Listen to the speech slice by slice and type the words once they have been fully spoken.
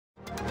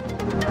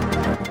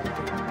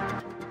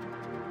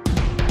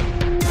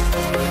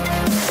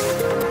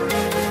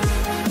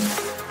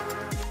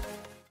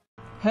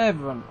Hey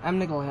everyone, I'm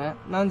Nicole here.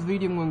 Now in this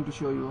video I'm going to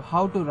show you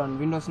how to run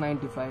Windows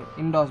 95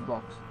 in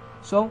DOSBox.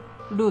 So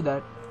to do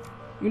that,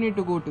 you need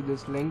to go to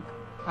this link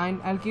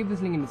and I'll keep this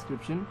link in the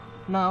description.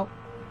 Now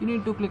you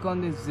need to click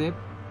on this zip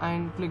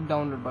and click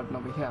download button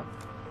over here.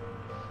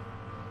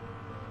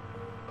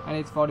 And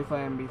it's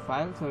 45 MB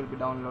file, so it will be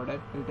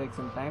downloaded. It will take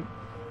some time.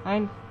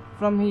 And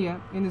from here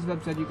in this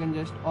website you can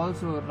just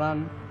also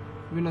run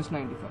Windows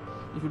 95.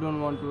 If you don't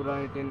want to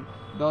run it in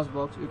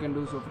DOSBox, you can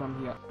do so from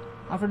here.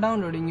 After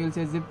downloading, you will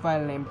say zip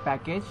file name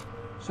package.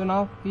 So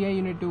now here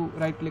you need to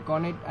right click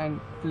on it and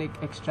click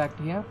extract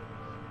here.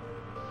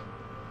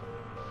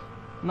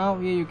 Now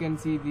here you can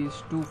see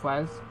these two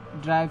files,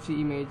 drive C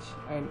image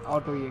and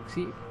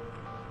auto.exe.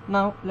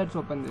 Now let's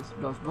open this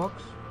DOSBox.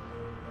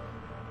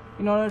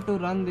 In order to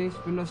run this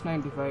Windows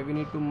 95, we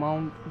need to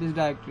mount this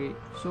directory.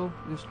 So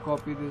just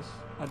copy this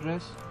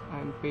address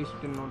and paste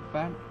it in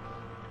Notepad.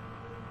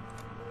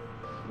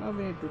 Now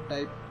we need to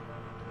type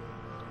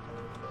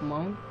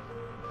mount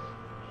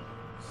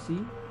C,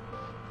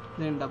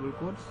 then double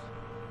quotes.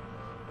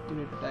 You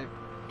need to type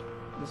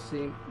the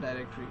same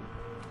directory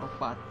or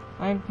path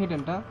and hit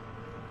enter.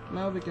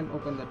 Now we can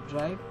open the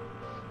drive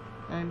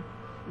and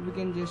we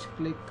can just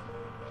click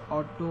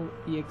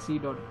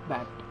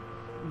auto.exe.bat,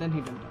 then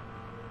hit enter.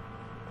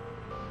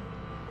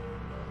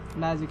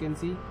 And as you can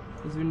see,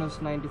 this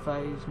Windows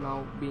 95 is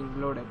now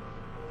being loaded.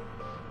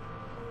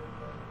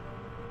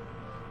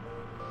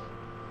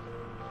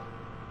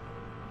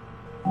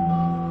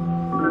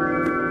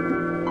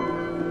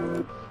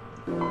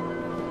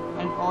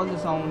 All the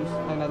sounds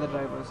and other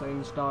drivers are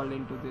installed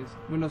into this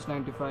Windows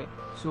 95,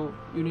 so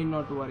you need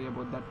not to worry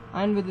about that.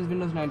 And with this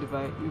Windows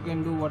 95 you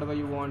can do whatever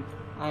you want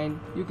and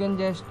you can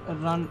just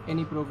run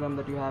any program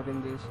that you have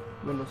in this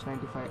Windows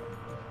 95.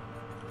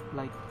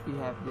 Like we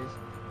have this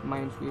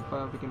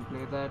Minesweeper, we can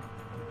play that,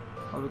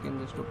 or we can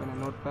just open a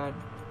notepad,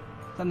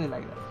 something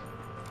like that.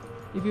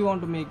 If you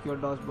want to make your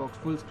DOSBox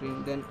full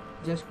screen, then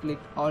just click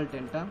Alt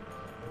Enter,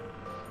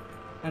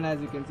 and as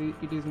you can see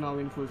it is now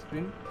in full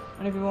screen.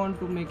 And if you want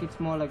to make it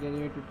small again, you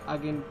need to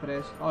again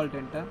press Alt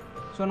Enter.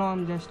 So now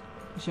I'm just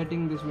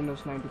shutting this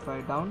Windows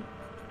 95 down.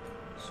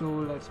 So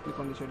let's click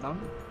on the shutdown.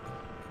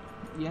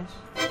 Yes.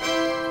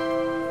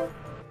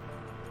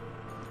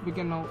 We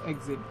can now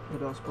exit the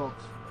DOSBox.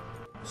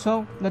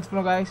 So that's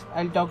all guys.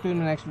 I'll talk to you in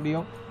the next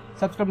video.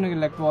 Subscribe if you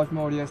like to watch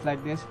more videos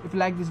like this. If you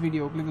like this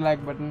video, click the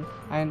like button.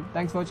 And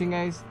thanks for watching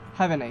guys.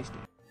 Have a nice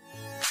day.